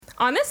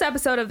On this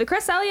episode of the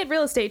Chris Elliott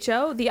Real Estate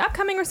Show, the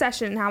upcoming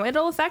recession and how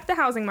it'll affect the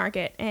housing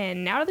market.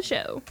 And now to the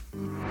show.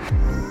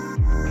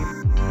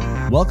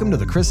 Welcome to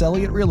the Chris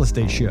Elliott Real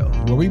Estate Show,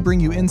 where we bring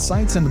you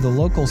insights into the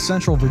local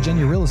Central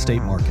Virginia real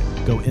estate market,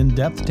 go in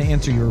depth to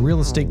answer your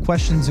real estate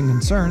questions and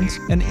concerns,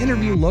 and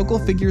interview local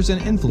figures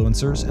and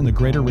influencers in the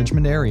greater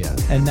Richmond area.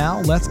 And now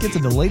let's get to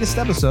the latest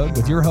episode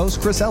with your host,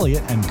 Chris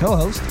Elliott, and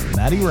co-host,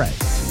 Maddie Wright.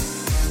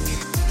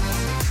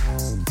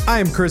 I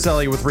am Chris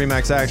Elliott with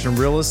Remax Action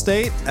Real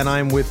Estate, and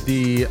I'm with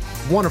the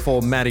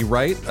wonderful Maddie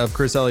Wright of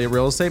Chris Elliott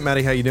Real Estate.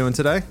 Maddie, how you doing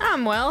today?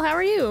 I'm well. How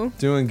are you?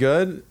 Doing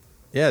good.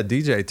 Yeah,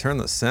 DJ, turn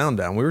the sound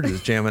down. We were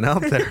just jamming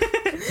out there.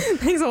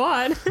 Thanks a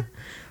lot.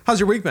 How's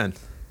your week been?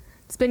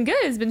 It's been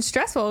good. It's been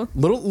stressful.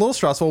 Little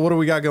stressful. What do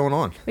we got going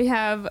on? We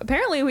have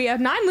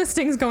 9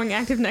 listings going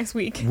active next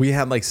week. We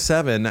had like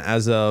 7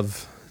 as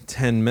of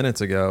 10 minutes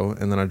ago,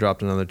 and then I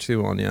dropped another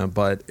 2 on you.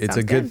 But it's Sounds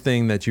a good good.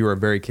 thing that you are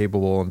very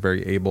capable and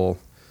very able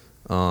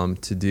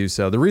to do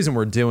so. The reason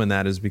we're doing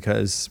that is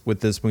because with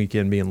this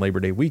weekend being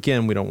Labor Day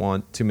weekend, we don't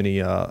want too many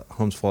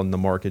homes flooding the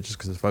market just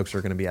because folks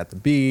are going to be at the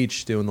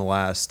beach doing the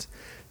last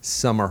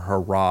summer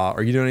hurrah.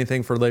 Are you doing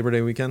anything for Labor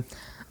Day weekend?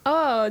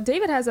 Oh,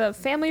 David has a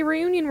family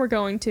reunion we're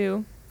going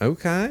to.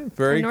 Okay,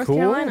 very North cool.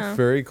 Carolina.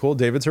 Very cool.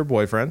 David's her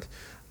boyfriend.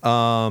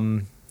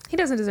 He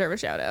doesn't deserve a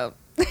shout out.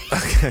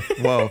 Okay.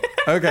 Whoa.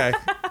 Okay.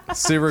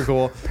 Super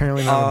cool.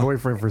 Apparently not a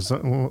boyfriend for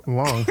so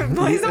long.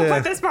 Please don't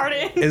put this part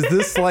in. Is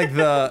this like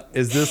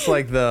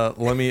the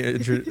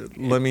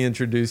let me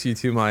introduce you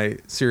to my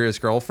serious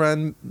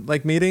girlfriend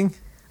like meeting?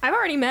 I've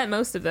already met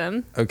most of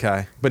them.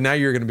 Okay. But now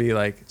you're going to be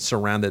like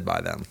surrounded by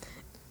them.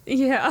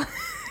 Yeah.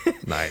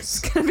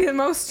 Nice. It's going to be the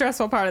most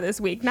stressful part of this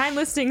week. 9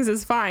 listings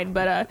is fine,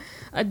 but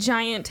a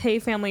giant Hay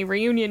family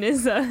reunion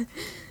is a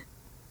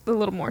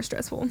little more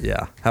stressful.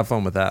 Yeah. Have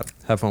fun with that.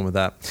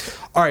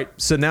 All right.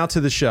 So now to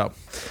the show.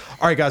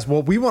 All right, guys.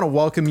 Well, we want to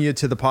welcome you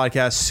to the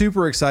podcast.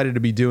 Super excited to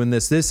be doing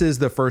this. This is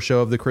the first show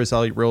of the Chris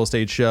Elliott Real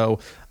Estate Show.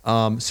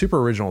 Super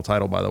original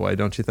title, by the way,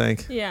 don't you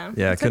think? Yeah.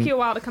 Yeah. It took you a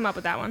while to come up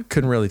with that one.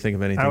 Couldn't really think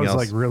of anything I was else.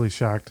 like really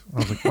shocked. I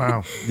was like,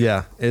 wow.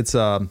 Yeah, it's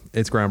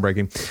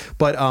groundbreaking.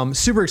 But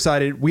super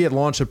excited. We had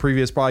launched a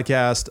previous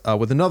podcast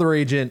with another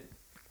agent,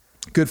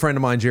 good friend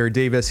of mine, Jared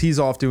Davis. He's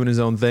off doing his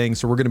own thing,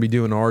 so we're going to be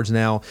doing ours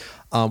now.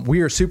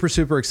 We are super,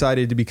 super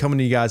excited to be coming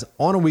to you guys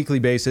on a weekly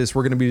basis.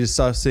 We're going to be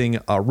discussing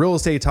real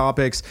estate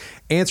topics,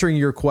 answering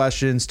your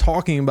questions,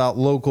 talking about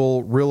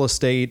local real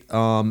estate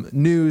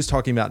news,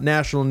 talking about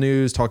national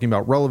news, talking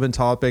about relevant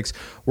topics.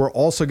 We're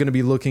also going to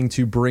be looking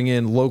to bring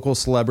in local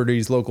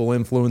celebrities, local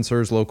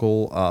influencers,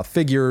 local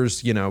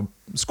figures,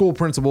 school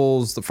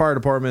principals, the fire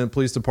department,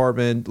 police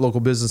department,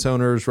 local business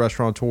owners,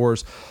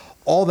 restaurateurs,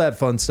 all that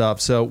fun stuff.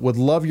 So would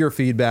love your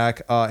feedback.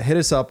 Hit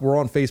us up. We're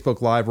on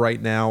Facebook Live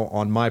right now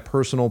on my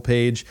personal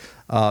page.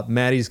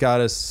 Maddie's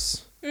got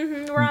us.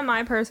 We're on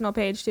my personal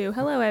page too.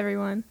 Hello,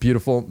 everyone.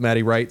 Beautiful,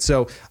 Maddie Wright.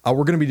 So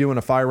we're going to be doing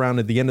a fire round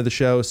at the end of the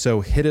show. So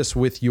hit us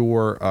with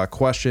your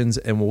questions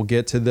and we'll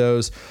get to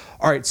those.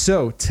 All right.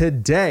 So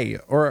today,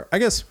 or I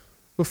guess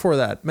before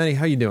that, Maddie,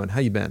 how you doing? How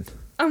you been?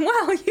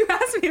 Well, you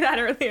asked me that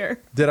earlier.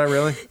 Did I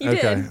really? You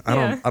okay. did, I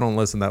yeah. don't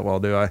listen that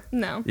well, do I?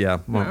 No. Yeah,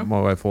 my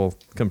No. wife will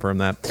confirm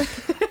that.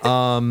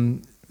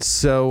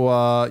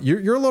 So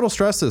you're a little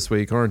stressed this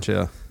week, aren't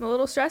you? I'm a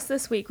little stressed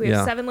this week. We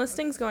have 7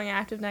 listings going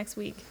active next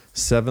week.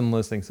 7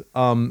 listings.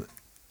 Yeah,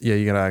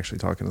 you gotta actually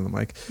talk into the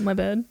mic. My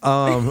bad.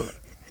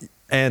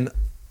 And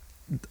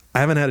I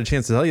haven't had a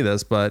chance to tell you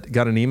this, but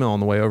got an email on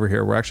the way over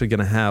here. We're actually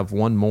going to have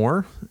one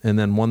more, and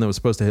then one that was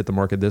supposed to hit the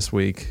market this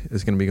week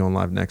is going to be going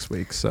live next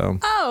week. So,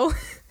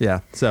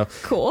 yeah. So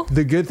Cool.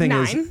 The good thing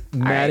 9. is All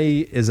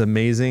Maddie is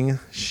amazing.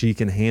 She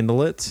can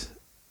handle it.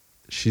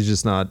 She's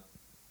just not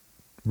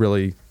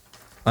really.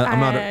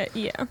 I'm not.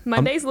 Yeah.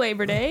 Monday's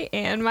Labor Day,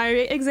 and my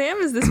exam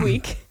is this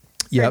week.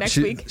 Yeah, next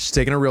week. She's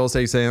taking a real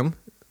estate exam.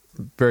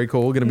 Very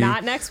cool. Gonna be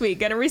Not next week.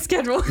 Gonna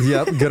reschedule.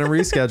 Yep, gonna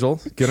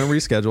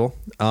reschedule.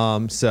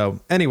 So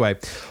anyway,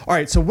 all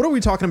right. So what are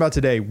we talking about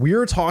today?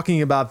 We're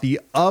talking about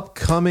the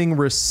upcoming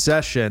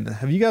recession.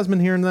 Have you guys been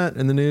hearing that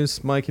in the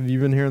news? Mike, have you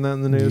been hearing that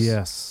in the news?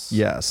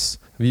 Yes.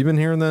 Have you been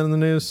hearing that in the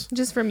news?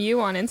 Just from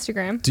you on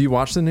Instagram. Do you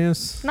watch the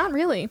news? Not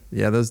really.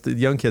 Yeah, the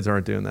young kids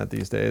aren't doing that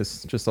these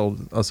days. Just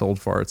us old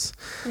farts.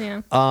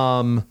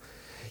 Yeah.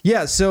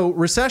 Yeah, so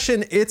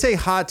recession, it's a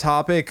hot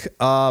topic.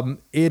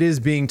 It is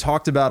being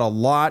talked about a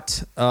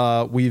lot.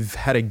 We've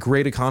had a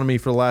great economy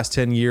for the last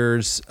 10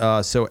 years.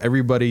 So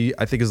everybody,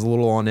 I think, is a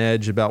little on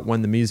edge about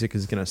when the music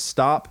is going to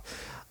stop.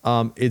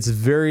 It's a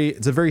very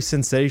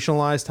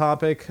sensationalized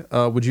topic.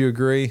 Would you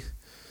agree?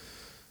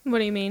 What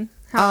do you mean?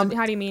 How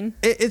do you mean?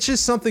 It's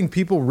just something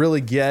people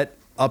really get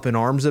up in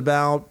arms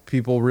about.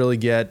 People really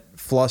get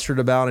flustered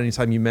about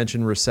anytime you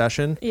mention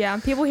recession. Yeah,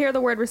 people hear the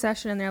word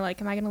recession and they're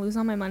like, am I going to lose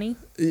all my money?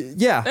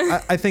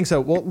 Yeah, I think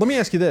so. Well, let me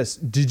ask you this.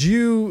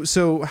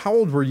 So how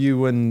old were you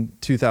when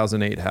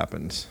 2008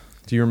 happened?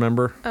 Do you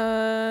remember?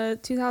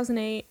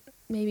 2008,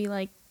 maybe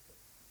like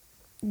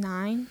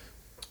 9.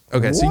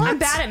 Okay, so I'm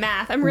bad at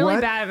math. I'm really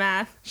What? bad at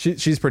math.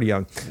 she's pretty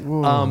young.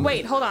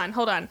 Wait, hold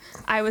on.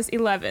 I was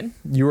 11.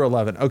 You were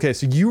 11. Okay,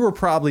 so you were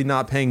probably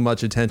not paying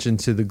much attention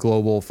to the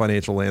global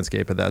financial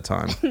landscape at that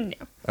time. No.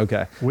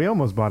 Okay. We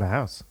almost bought a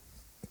house.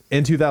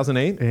 In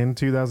 2008? In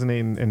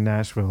 2008 in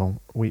Nashville,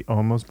 we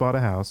almost bought a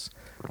house.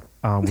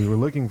 We were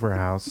looking for a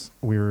house.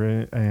 We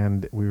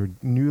were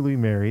newly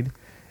married,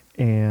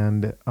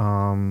 and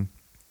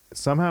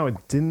somehow it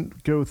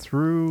didn't go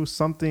through.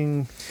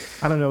 Something,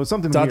 I don't know, it was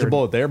something Dodge weird. a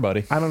bullet there,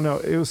 buddy. I don't know.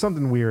 It was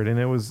something weird, and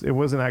it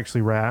wasn't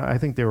actually right. I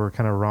think they were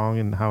kind of wrong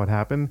in how it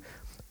happened.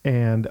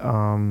 And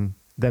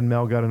then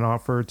Mel got an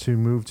offer to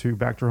move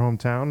back to her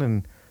hometown,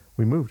 and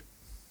we moved.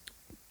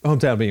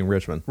 Hometown being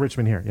Richmond.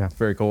 Richmond here, yeah.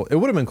 Very cool. It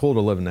would have been cool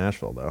to live in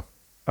Nashville, though.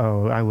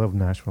 Oh, I love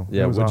Nashville.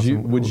 Yeah. It was Would you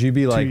awesome. would you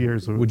be 2 like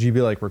years? would you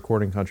be like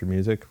recording country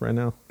music right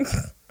now?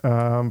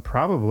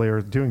 Probably,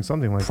 or doing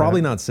something like Probably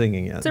that. not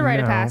singing yet. It's a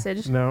rite of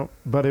passage. No,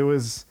 but it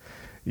was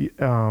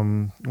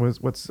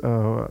what's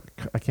I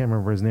can't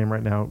remember his name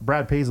right now.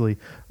 Brad Paisley.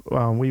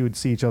 We would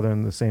see each other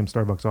in the same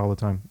Starbucks all the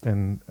time,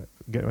 and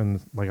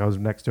I was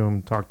next to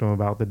him, talk to him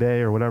about the day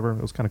or whatever.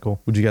 It was kind of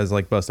cool. Would you guys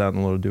like bust out in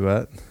a little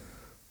duet?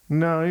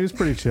 No, he was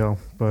pretty chill,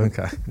 but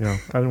Okay. I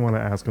didn't want to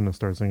ask him to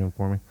start singing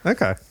for me.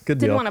 Okay, good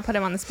Didn't deal. want to put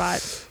him on the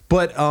spot.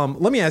 But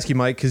let me ask you,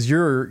 Mike, because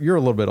you're a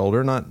little bit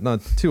older,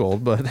 not too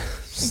old, but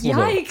just a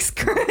Yikes,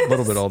 Chris.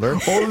 little bit older.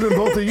 Older than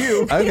both of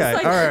you. Okay,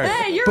 like, all right.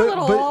 "Hey, you're a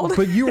little old."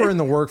 But you were in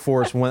the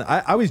workforce when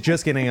I was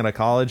just getting out of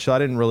college, so I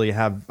didn't really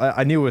have.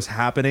 I knew it was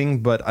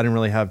happening, but I didn't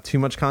really have too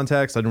much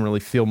context. I didn't really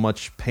feel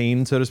much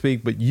pain, so to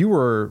speak. But you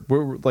were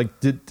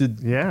like, did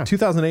Yeah.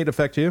 2008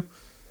 affect you?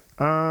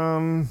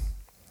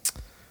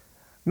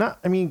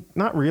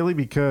 Not really,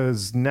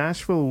 because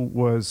Nashville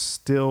was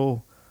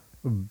still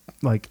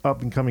like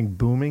up and coming,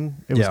 booming.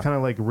 It was Yeah. kind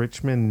of like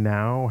Richmond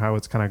now, how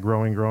it's kind of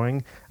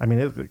growing. I mean,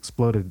 it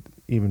exploded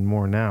even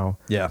more now.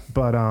 Yeah.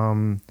 But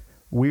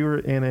we were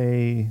in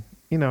a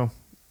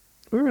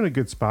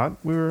good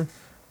spot.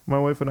 My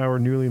wife and I were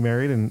newly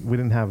married, and we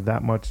didn't have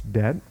that much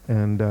debt,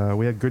 and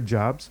we had good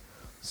jobs.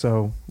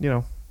 So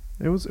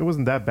it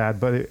wasn't that bad,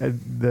 but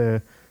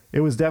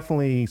it was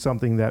definitely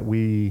something that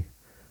we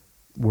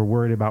were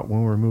worried about when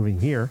we were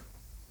moving here,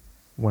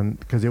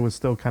 because it was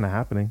still kind of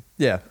happening.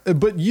 Yeah.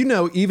 But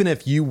even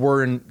if you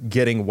weren't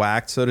getting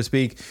whacked, so to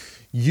speak,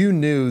 you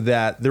knew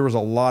that there was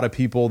a lot of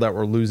people that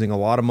were losing a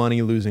lot of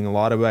money, losing a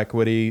lot of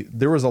equity.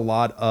 There was a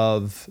lot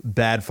of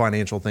bad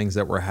financial things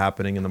that were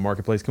happening in the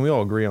marketplace. Can we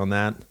all agree on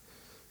that?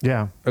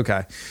 Yeah.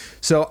 Okay.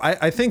 So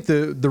I think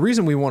the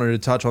reason we wanted to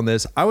touch on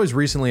this, I was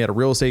recently at a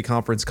real estate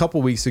conference a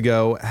couple weeks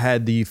ago,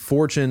 had the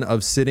fortune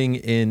of sitting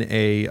in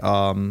a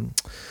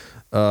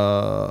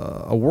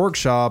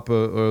workshop,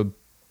 a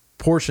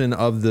portion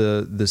of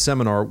the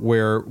seminar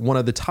where one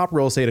of the top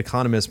real estate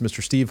economists,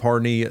 Mr. Steve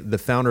Harney, the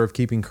founder of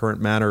Keeping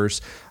Current Matters,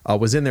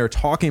 was in there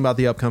talking about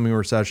the upcoming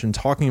recession,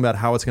 talking about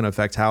how it's going to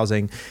affect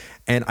housing.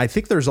 And I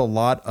think there's a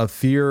lot of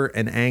fear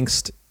and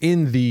angst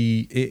in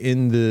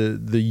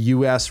the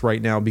US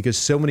right now, because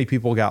so many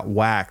people got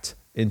whacked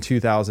in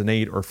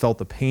 2008 or felt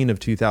the pain of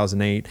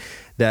 2008,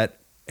 that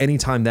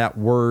anytime that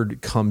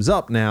word comes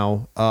up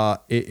now,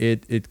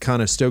 it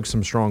kind of stokes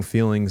some strong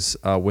feelings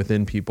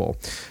within people.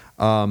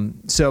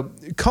 So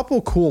a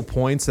couple cool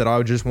points that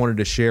I just wanted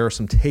to share,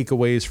 some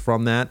takeaways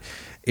from that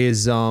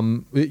is,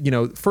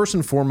 first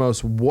and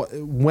foremost,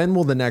 when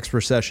will the next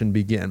recession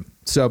begin?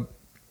 So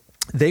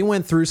they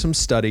went through some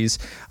studies.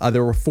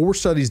 There were 4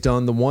 studies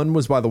done. The one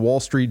was by the Wall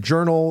Street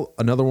Journal.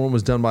 Another one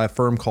was done by a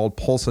firm called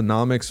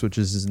Pulseonomics, which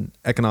is an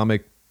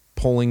economic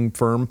polling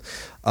firm.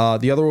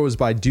 The other one was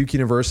by Duke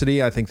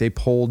University. I think they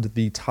polled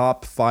the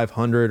top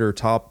 500 or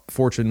top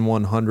Fortune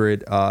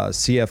 100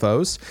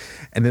 CFOs.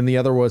 And then the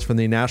other was from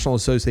the National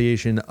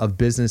Association of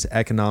Business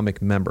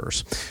Economic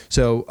Members.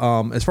 So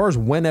as far as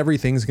when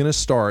everything's going to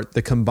start,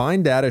 the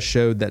combined data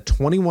showed that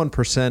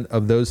 21%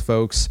 of those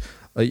folks,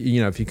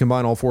 if you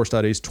combine all 4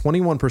 studies,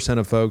 21%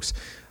 of folks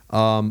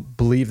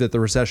believe that the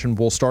recession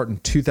will start in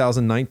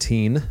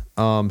 2019.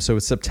 So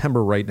it's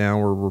September right now,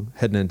 or we're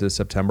heading into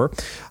September.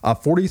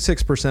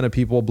 46% of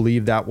people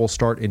believe that will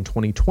start in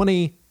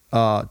 2020.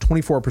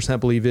 24%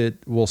 believe it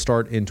will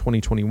start in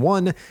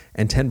 2021,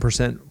 and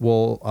 10%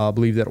 will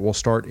believe that it will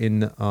start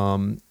in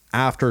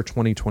after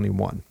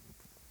 2021.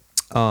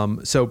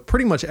 So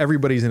pretty much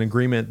everybody's in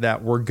agreement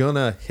that we're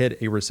gonna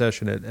hit a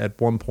recession at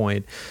one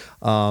point.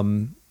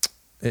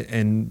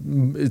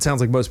 And it sounds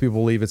like most people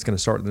believe it's going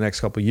to start in the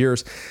next couple of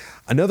years.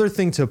 Another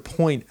thing to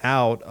point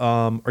out,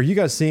 are you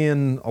guys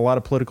seeing a lot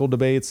of political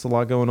debates, a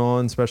lot going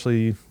on,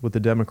 especially with the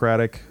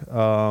Democratic,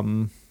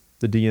 the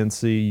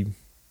DNC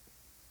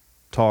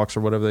talks,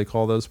 or whatever they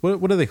call those?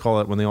 What do they call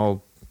it when they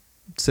all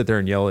sit there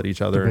and yell at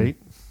each other?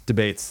 Debate?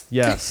 Debates,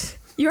 yes.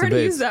 You already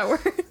Debates. used that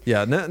word.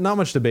 Yeah, not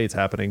much debates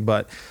happening,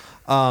 but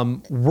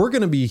we're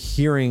going to be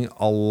hearing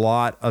a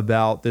lot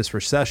about this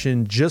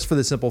recession, just for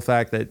the simple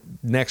fact that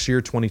next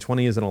year,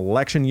 2020, is an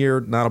election year,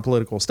 not a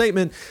political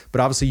statement. But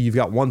obviously, you've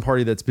got one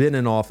party that's been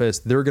in office.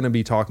 They're going to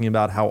be talking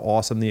about how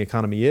awesome the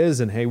economy is,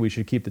 and hey, we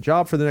should keep the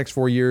job for the next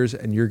 4 years.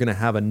 And you're going to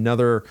have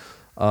another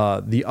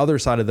the other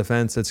side of the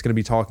fence that's going to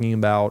be talking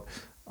about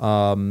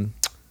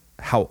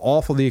how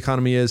awful the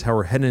economy is, how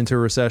we're heading into a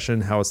recession,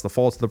 how it's the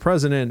fault of the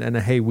president, and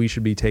hey, we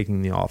should be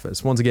taking the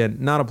office. Once again,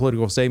 not a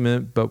political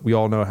statement, but we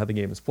all know how the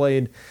game is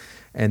played,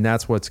 and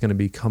that's what's going to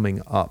be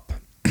coming up.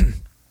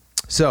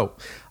 So,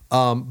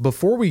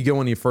 before we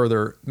go any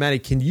further, Maddie,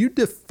 can you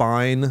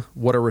define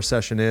what a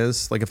recession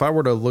is? Like if I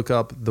were to look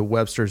up the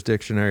Webster's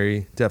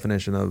Dictionary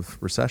definition of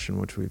recession,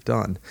 which we've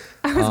done.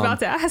 I was about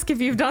to ask if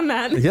you've done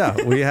that. Yeah,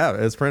 we have.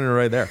 It's printed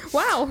right there.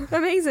 Wow,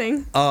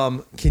 amazing.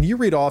 Can you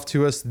read off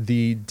to us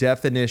the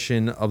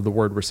definition of the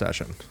word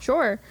recession?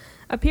 Sure.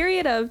 A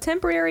period of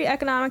temporary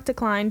economic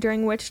decline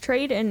during which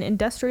trade and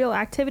industrial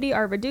activity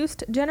are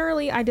reduced,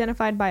 generally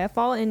identified by a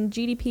fall in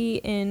GDP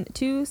in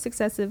 2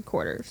 successive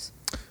quarters.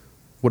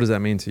 What does that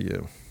mean to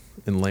you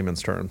in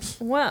layman's terms?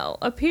 Well,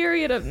 a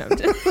period of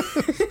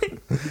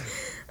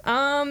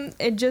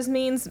it just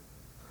means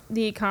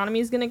the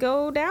economy is going to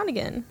go down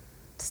again.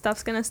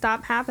 Stuff's going to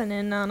stop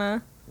happening on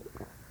a...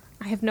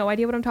 I have no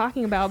idea what I'm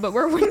talking about, but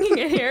we're winging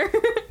it here.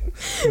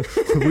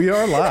 We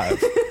are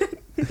live.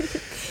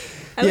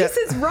 At least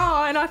it's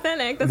raw and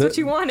authentic. That's what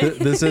you wanted.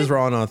 This is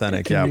raw and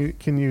authentic,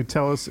 Can you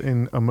tell us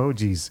in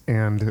emojis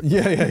and...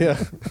 Yeah.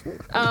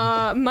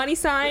 Money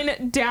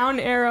sign,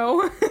 down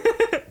arrow.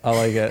 I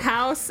like it.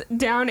 House,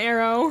 down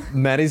arrow.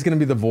 Maddie's going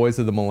to be the voice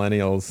of the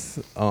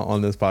millennials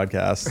on this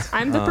podcast.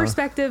 I'm the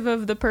perspective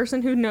of the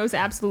person who knows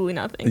absolutely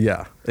nothing.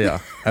 Yeah,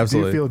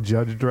 absolutely. Do you feel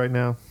judged right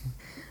now?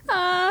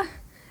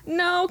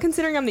 No,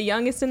 considering I'm the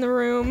youngest in the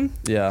room.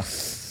 Yeah.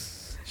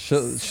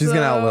 She's going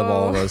to outlive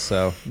all of us,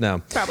 so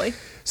no. Probably.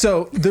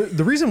 So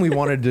the reason we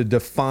wanted to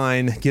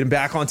define, getting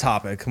back on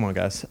topic, come on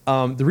guys.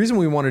 The reason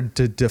we wanted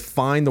to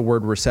define the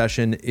word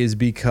recession is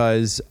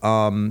because, a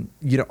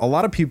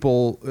lot of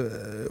people,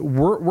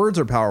 words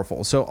are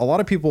powerful. So a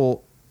lot of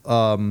people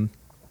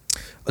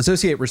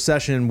associate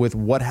recession with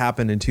what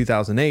happened in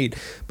 2008.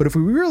 But if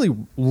we really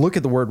look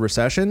at the word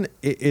recession,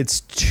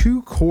 it's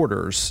 2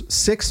 quarters,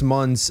 6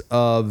 months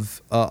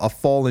of a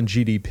fall in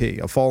GDP,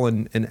 a fall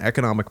in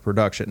economic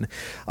production.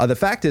 The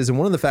fact is, and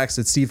one of the facts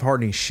that Steve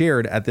Hardney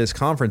shared at this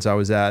conference I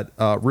was at,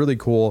 really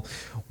cool,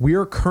 we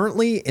are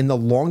currently in the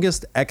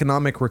longest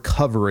economic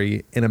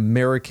recovery in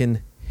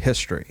American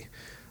history.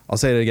 I'll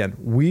say it again.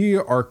 We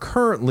are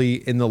currently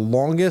in the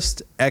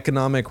longest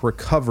economic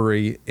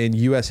recovery in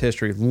U.S.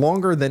 history,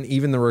 longer than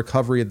even the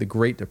recovery of the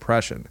Great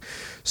Depression.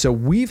 So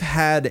we've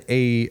had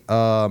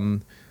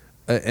an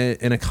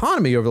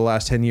economy over the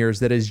last 10 years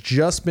that has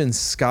just been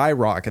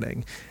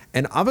skyrocketing.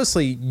 And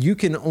obviously, you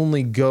can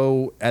only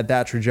go at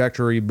that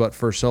trajectory, but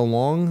for so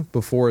long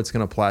before it's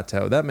going to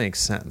plateau. That makes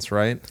sense,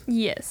 right?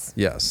 Yes.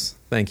 Yes.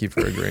 Thank you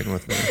for agreeing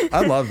with me.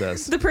 I love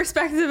this. The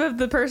perspective of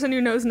the person who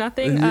knows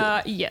nothing,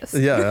 yes.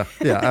 Yeah,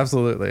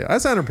 absolutely. I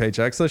signed her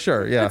paycheck, so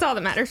sure, yeah. That's all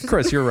that matters.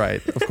 Chris, you're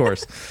right, of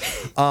course.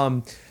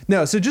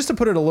 No, so just to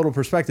put it a little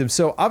perspective,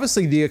 so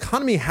obviously the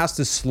economy has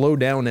to slow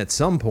down at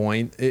some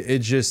point. It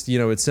just,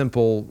 it's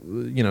simple,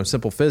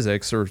 simple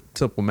physics or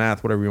simple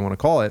math, whatever you want to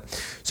call it.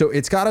 So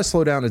it's got to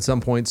slow down at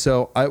some point.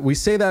 So we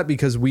say that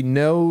because we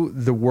know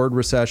the word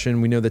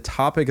recession, we know the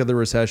topic of the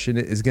recession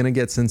is going to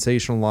get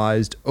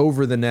sensationalized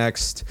over the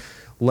next,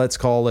 let's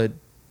call it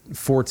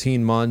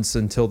 14 months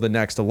until the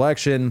next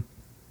election.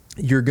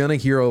 You're going to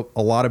hear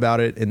a lot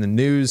about it in the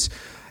news.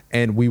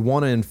 And we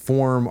want to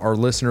inform our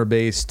listener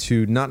base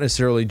to not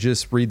necessarily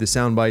just read the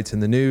sound bites in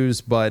the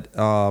news, but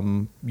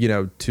to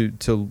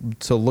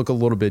look a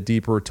little bit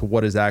deeper to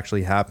what is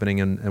actually happening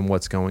and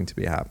what's going to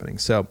be happening.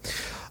 So,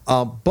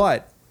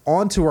 but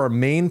on to our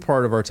main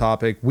part of our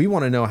topic, we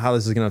want to know how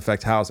this is going to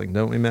affect housing,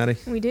 don't we, Maddie?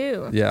 We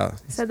do. Yeah.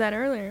 I said that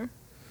earlier.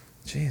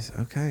 Jeez.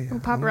 Okay. Oh,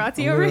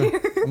 paparazzi over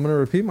here. I'm going to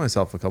repeat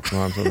myself a couple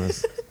times on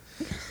this.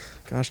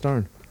 Gosh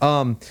darn.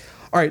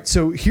 All right,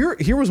 so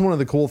here was one of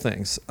the cool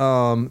things.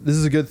 This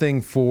is a good thing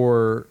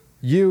for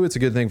you. It's a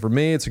good thing for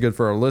me. It's a good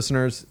for our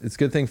listeners. It's a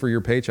good thing for your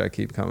paycheck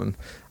keep coming.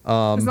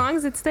 As long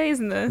as it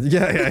stays in the...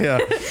 Yeah.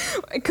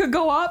 It could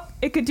go up.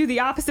 It could do the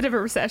opposite of a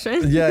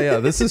recession. Yeah.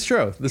 This is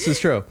true.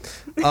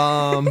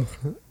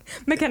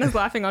 McKenna's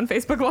laughing on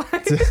Facebook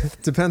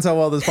Live. Depends how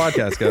well this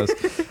podcast goes.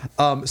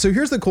 So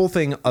here's the cool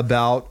thing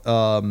about...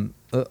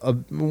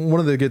 one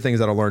of the good things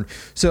that I learned.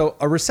 So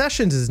a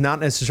recession does not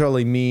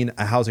necessarily mean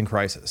a housing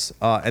crisis.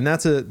 And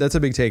that's a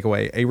big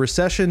takeaway. A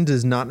recession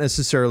does not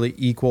necessarily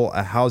equal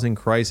a housing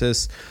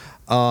crisis.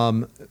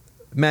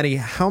 Maddie,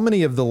 how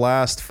many of the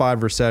last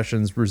 5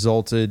 recessions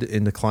resulted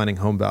in declining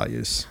home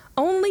values?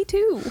 Only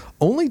 2.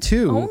 Only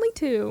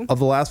 2 of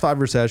the last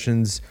 5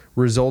 recessions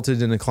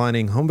resulted in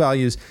declining home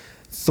values.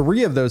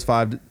 3 of those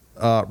 5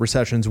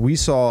 recessions, we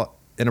saw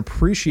an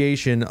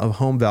appreciation of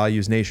home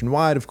values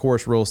nationwide. Of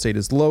course, real estate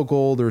is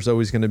local. There's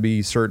always going to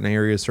be certain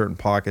areas, certain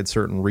pockets,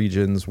 certain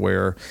regions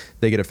where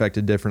they get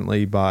affected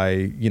differently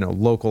by,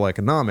 local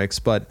economics.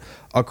 But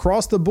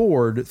across the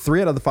board,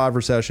 3 out of the 5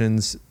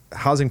 recessions,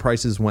 housing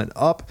prices went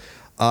up.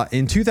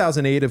 In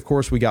 2008, of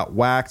course, we got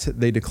whacked.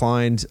 They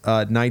declined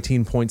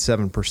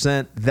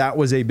 19.7%. That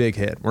was a big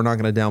hit. We're not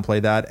going to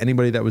downplay that.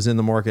 Anybody that was in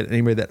the market,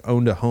 anybody that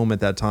owned a home at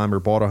that time or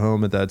bought a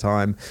home at that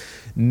time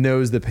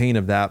knows the pain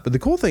of that. But the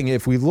cool thing,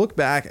 if we look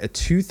back at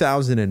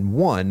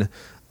 2001,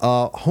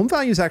 home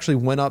values actually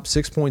went up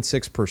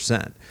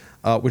 6.6%.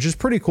 Which is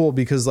pretty cool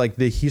because like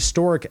the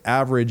historic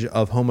average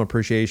of home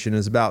appreciation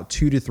is about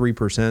 2 to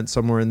 3%,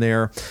 somewhere in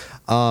there.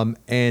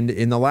 And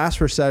in the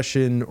last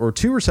recession or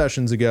 2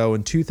 recessions ago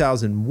in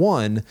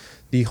 2001,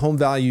 the home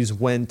values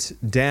went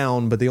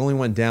down, but they only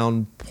went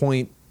down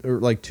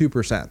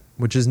 2%,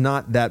 which is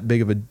not that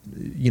big of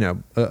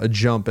a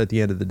jump at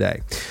the end of the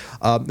day.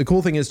 The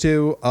cool thing is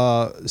too,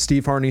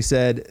 Steve Harney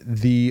said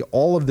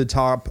all of the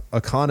top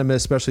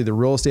economists, especially the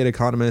real estate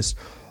economists,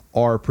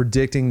 are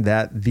predicting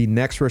that the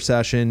next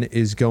recession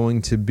is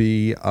going to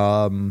be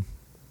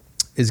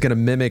it's going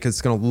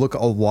to look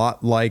a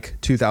lot like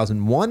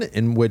 2001,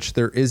 in which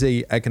there is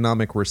a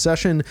economic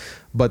recession,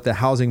 but the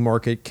housing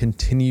market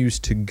continues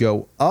to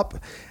go up.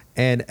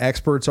 And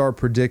experts are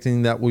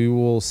predicting that we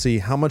will see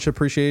how much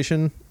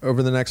appreciation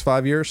over the next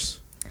 5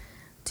 years?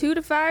 2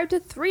 to 5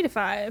 to 3 to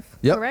 5.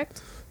 Yep.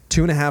 Correct?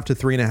 2.5 to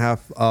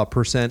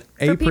 3.5%.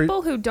 For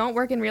people who don't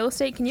work in real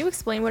estate, can you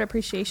explain what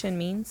appreciation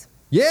means?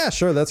 Yeah,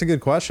 sure. That's a good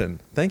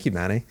question. Thank you,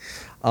 Maddie.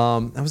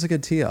 That was a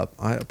good tee up.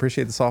 I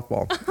appreciate the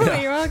softball. Oh,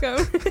 you're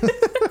welcome.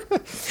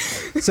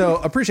 So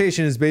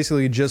appreciation is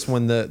basically just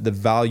when the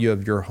value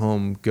of your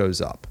home goes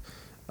up.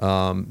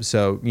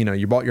 So,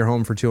 you bought your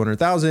home for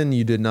 $200,000,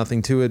 you did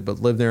nothing to it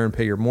but live there and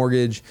pay your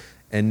mortgage,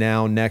 and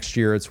now next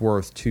year it's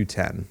worth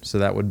 $210,000. So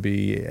that would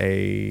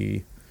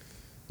be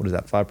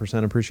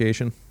 5%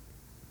 appreciation?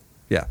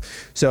 Yeah.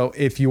 So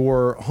if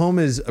your home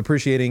is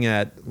appreciating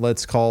at,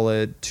 let's call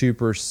it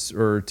 2%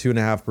 or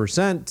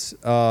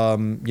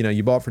 2.5%,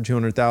 you bought for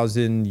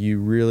 $200,000, you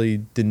really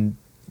didn't,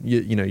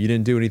 you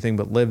didn't do anything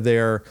but live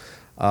there.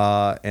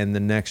 And the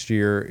next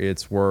year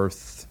it's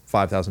worth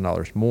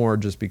 $5,000 more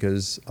just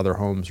because other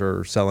homes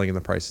are selling and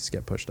the prices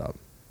get pushed up.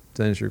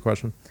 Does that answer your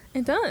question?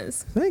 It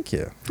does. Thank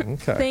you.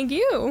 Okay. Thank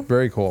you.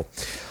 Very cool.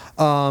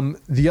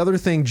 The other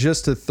thing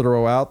just to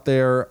throw out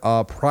there,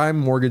 prime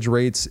mortgage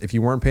rates, if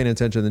you weren't paying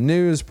attention to the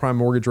news, prime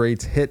mortgage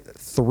rates hit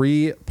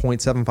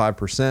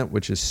 3.75%,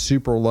 which is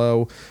super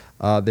low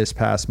this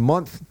past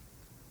month.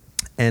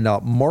 And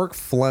Mark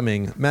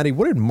Fleming, Maddie,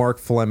 what did Mark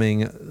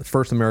Fleming,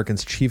 First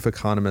American's chief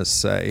economist,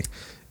 say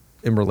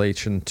in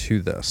relation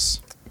to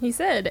this? He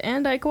said,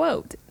 and I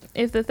quote,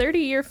 "If the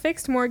 30-year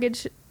fixed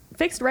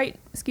rate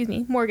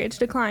mortgage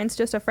declines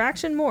just a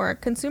fraction more,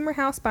 consumer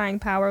house buying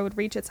power would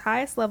reach its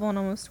highest level in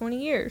almost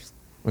 20 years.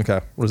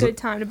 Okay. Good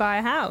time to buy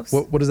a house."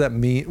 What does that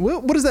mean?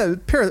 What does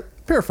that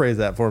paraphrase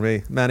that for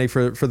me, Maddie,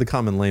 for the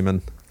common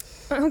layman?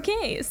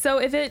 Okay, so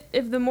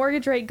if the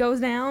mortgage rate goes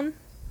down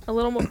a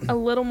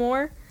little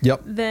more,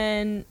 yep,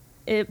 then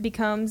it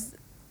becomes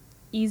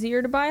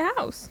easier to buy a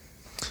house.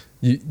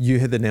 You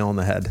hit the nail on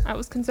the head. I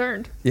was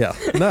concerned. Yeah,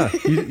 no,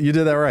 you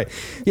did that right.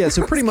 Yeah,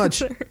 so pretty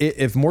much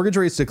if mortgage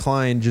rates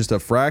decline just a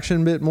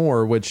fraction bit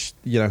more, which,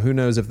 who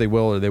knows if they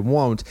will or they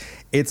won't,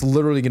 it's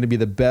literally going to be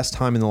the best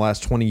time in the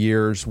last 20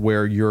 years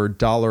where your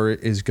dollar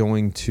is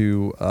going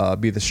to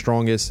be the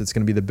strongest. It's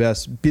going to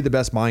be the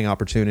best buying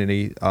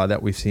opportunity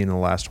that we've seen in the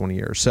last 20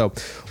 years. So,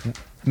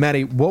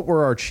 Maddie, what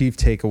were our chief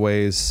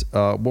takeaways?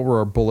 What were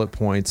our bullet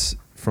points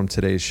from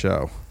today's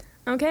show?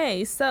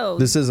 Okay, so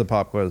this is a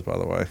pop quiz, by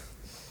the way.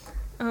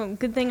 Oh,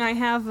 good thing I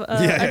have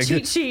a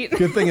cheat sheet.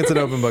 Good thing it's an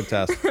open book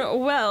test.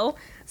 Well,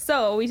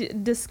 so we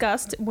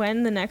discussed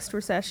when the next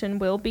recession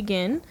will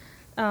begin.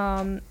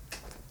 Some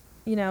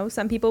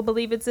people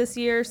believe it's this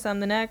year,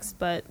 some the next,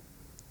 but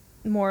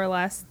more or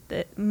less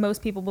that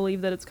most people believe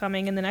that it's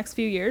coming in the next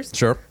few years.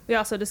 Sure. We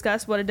also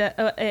discussed what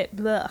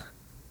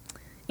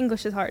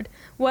English is hard.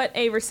 What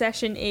a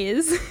recession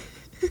is.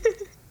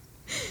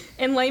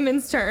 In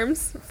layman's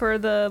terms, for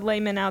the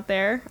layman out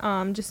there,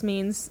 just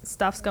means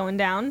stuff's going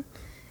down.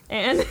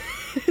 And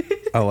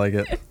I like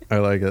it.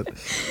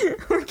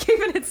 We're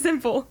keeping it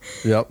simple.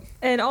 Yep.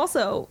 And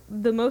also,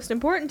 the most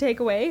important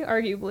takeaway,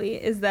 arguably,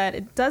 is that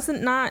it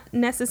doesn't not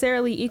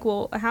necessarily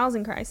equal a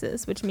housing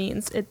crisis, which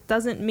means it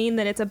doesn't mean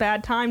that it's a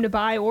bad time to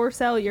buy or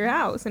sell your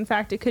house. In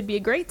fact, it could be a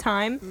great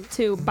time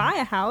to buy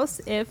a house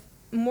if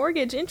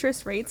mortgage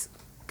interest rates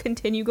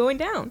continue going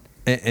down.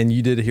 And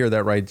you did hear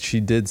that right.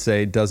 She did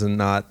say does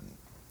not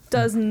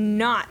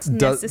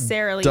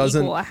necessarily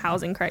equal a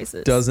housing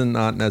crisis. Does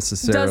not.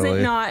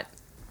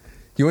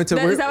 You went to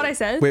is that what I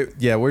said? Wait,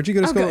 yeah. Where'd you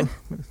go to school? Good.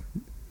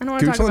 I don't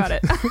want to talk about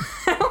it. I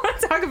don't want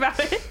to talk about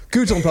it.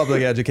 Goochland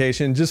Public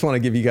Education. Just want to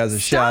give you guys a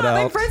shout out.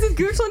 I'm friends with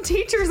Goochland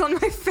teachers on my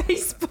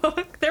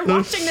Facebook. They're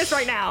watching this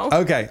right now.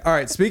 Okay. All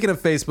right. Speaking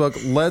of Facebook,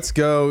 let's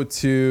go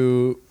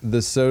to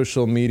the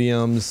social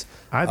mediums.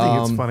 I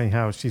think it's funny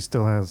how she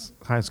still has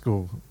high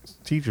school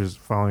teachers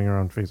following her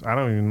on Facebook. I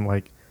don't even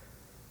like.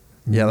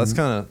 Yeah, that's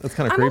kind of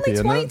creepy.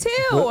 I'm only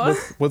 22.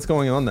 What's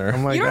going on there?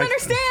 You don't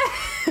understand.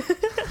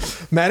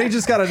 Maddie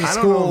just got out of I don't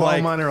know school if all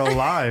like mine are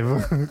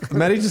alive.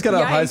 Maddie just got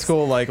out of high Yikes.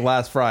 school like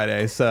last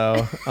Friday.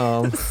 So,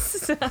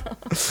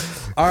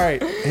 all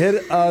right,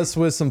 hit us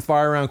with some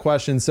fire round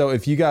questions. So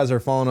if you guys are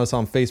following us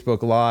on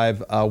Facebook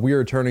Live, we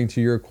are turning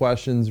to your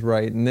questions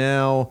right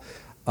now.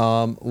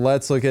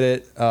 Let's look at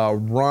it.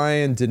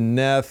 Ryan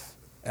Deneth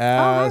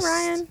asked. Oh,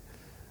 hi, Ryan.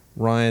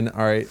 Ryan,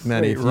 all right,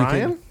 Maddie. Wait, if you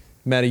Ryan? can,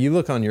 Maddie, you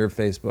look on your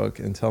Facebook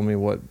and tell me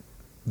what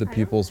the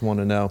peoples want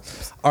to know.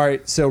 All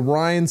right, so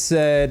Ryan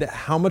said,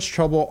 how much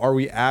trouble are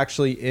we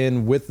actually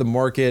in with the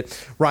market?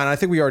 Ryan, I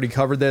think we already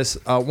covered this.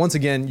 Once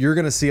again, you're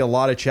going to see a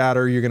lot of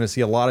chatter. You're going to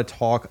see a lot of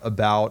talk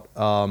about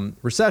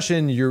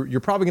recession. You're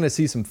probably going to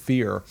see some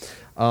fear.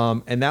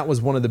 And that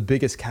was one of the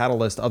biggest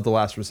catalysts of the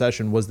last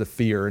recession was the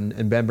fear.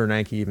 And Ben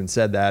Bernanke even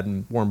said that,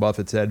 and Warren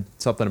Buffett said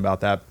something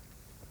about that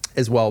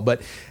as well.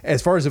 But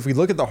as far as if we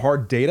look at the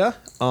hard data,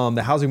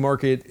 the housing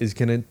market is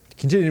going to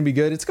continue to be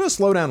good. It's going to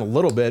slow down a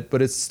little bit,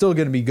 but it's still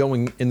going to be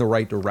going in the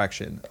right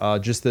direction.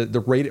 Just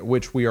the rate at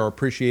which we are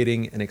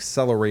appreciating and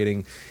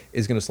accelerating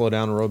is going to slow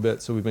down a little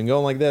bit. So we've been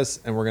going like this,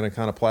 and we're going to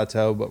kind of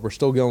plateau, but we're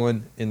still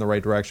going in the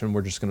right direction.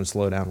 We're just going to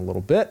slow down a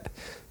little bit.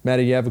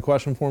 Maddie, you have a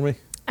question for me?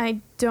 I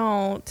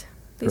don't.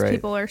 These Great.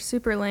 people are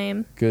super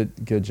lame.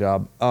 Good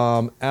job.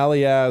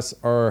 Allie asks,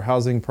 are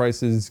housing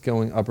prices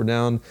going up or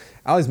down?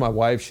 Allie's my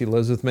wife. She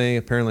lives with me.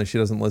 Apparently, she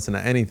doesn't listen to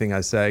anything I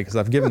say because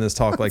I've given this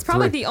talk like It's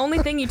probably three. the only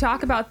thing you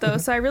talk about, though,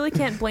 so I really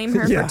can't blame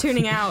her Yeah. for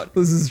tuning out.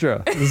 This is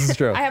true.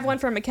 I have one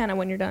for McKenna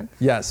when you're done.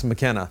 Yes,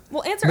 McKenna.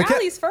 Well, answer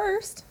Allie's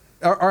first.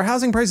 Are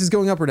housing prices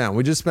going up or down?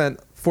 We just spent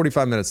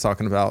 45 minutes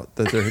talking about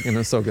that they're going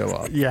to still go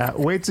up. Yeah,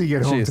 wait till you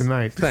get home Jeez.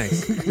 tonight.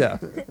 Thanks. Yeah.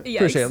 Yikes.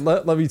 Appreciate it.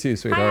 Love you too,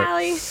 sweetheart.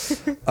 Hi,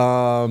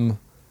 Allie.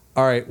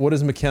 All right. What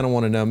does McKenna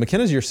want to know?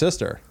 McKenna's your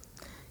sister.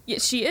 Yeah,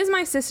 she is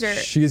my sister.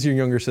 She is your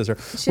younger sister.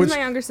 She's my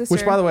younger sister.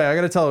 Which, by the way, I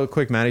got to tell a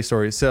quick Maddie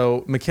story.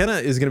 So McKenna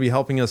is going to be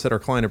helping us at our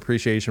client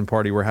appreciation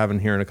party we're having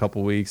here in a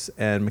couple weeks.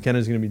 And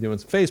McKenna's going to be doing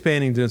some face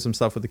painting, doing some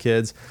stuff with the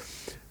kids.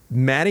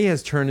 Maddie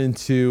has turned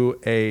into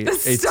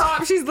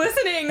Stop, she's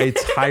listening. a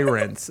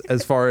tyrant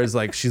as far as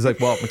like, she's like,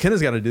 well,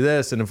 McKenna's got to do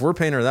this. And if we're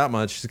paying her that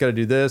much, she's got to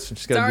do this. And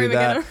she's got to Sorry, do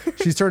that. McKenna.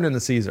 She's turned into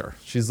Caesar.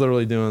 She's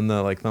literally doing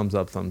the like thumbs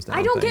up, thumbs down.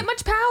 I don't thing. get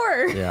much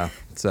power. Yeah.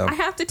 So I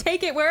have to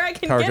take it where I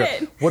can power get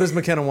trip. it. What does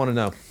McKenna want to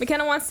know?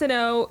 McKenna wants to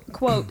know,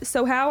 quote,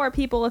 so how are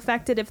people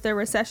affected if the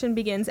recession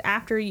begins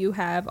after you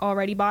have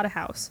already bought a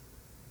house?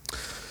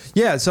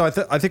 Yeah, so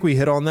I think we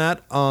hit on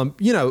that.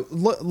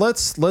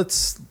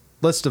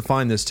 Let's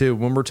define this too.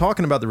 When we're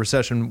talking about the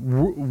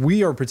recession,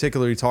 we are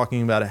particularly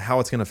talking about how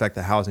it's going to affect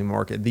the housing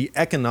market. The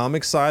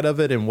economic side of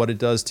it and what it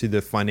does to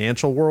the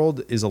financial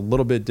world is a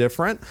little bit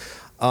different.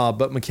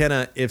 But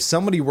McKenna, if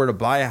somebody were to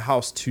buy a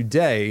house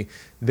today,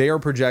 they are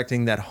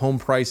projecting that home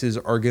prices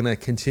are going to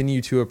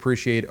continue to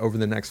appreciate over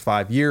the next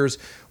 5 years.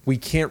 We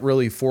can't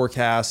really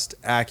forecast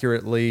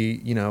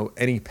accurately,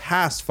 anything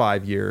past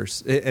 5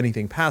 years,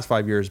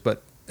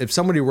 but if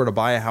somebody were to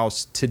buy a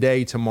house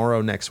today,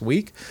 tomorrow, next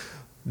week,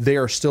 they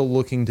are still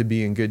looking to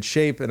be in good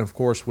shape. And of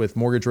course, with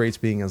mortgage rates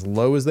being as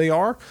low as they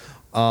are,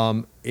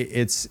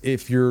 it's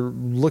if you're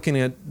looking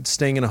at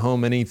staying in a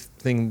home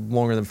anything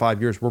longer than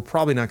 5 years, we're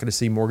probably not going to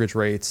see mortgage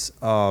rates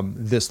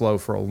this low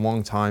for a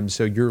long time.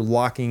 So you're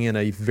locking in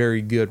a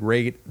very good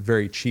rate,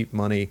 very cheap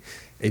money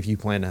if you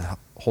plan to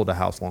hold a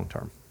house long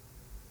term.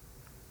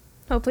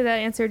 Hopefully that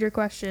answered your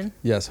question.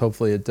 Yes,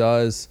 hopefully it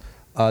does.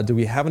 Do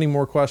we have any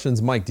more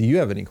questions? Mike, do you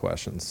have any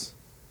questions?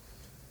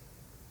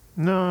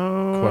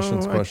 No.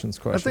 Questions.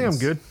 I think I'm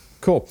good.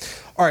 Cool.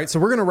 All right, so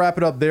we're going to wrap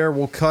it up there.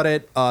 We'll cut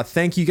it.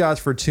 Thank you guys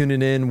for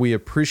tuning in. We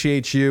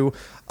appreciate you.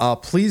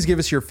 Please give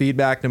us your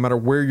feedback no matter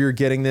where you're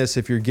getting this.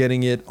 If you're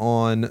getting it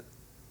on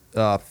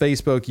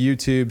Facebook,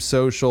 YouTube,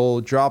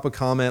 social, drop a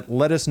comment.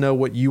 Let us know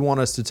what you want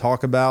us to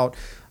talk about.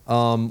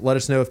 Let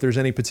us know if there's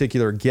any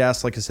particular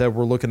guests. Like I said,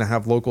 we're looking to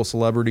have local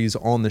celebrities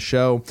on the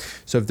show.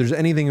 So if there's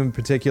anything in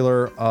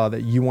particular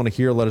that you want to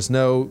hear, let us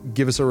know.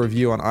 Give us a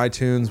review on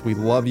iTunes. We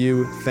love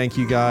you. Thank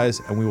you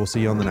guys, and we will see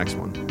you on the next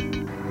one.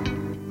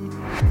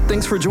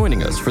 Thanks for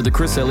joining us for the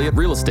Chris Elliott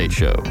Real Estate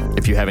Show.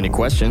 If you have any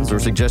questions or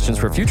suggestions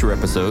for future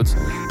episodes,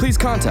 please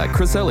contact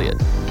Chris Elliott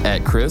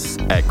at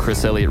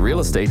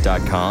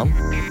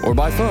chris@chriselliottrealestate.com or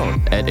by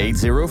phone at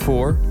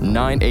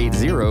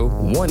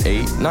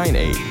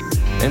 804-980-1898.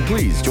 And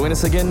please join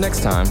us again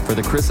next time for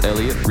the Chris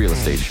Elliott Real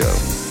Estate Show.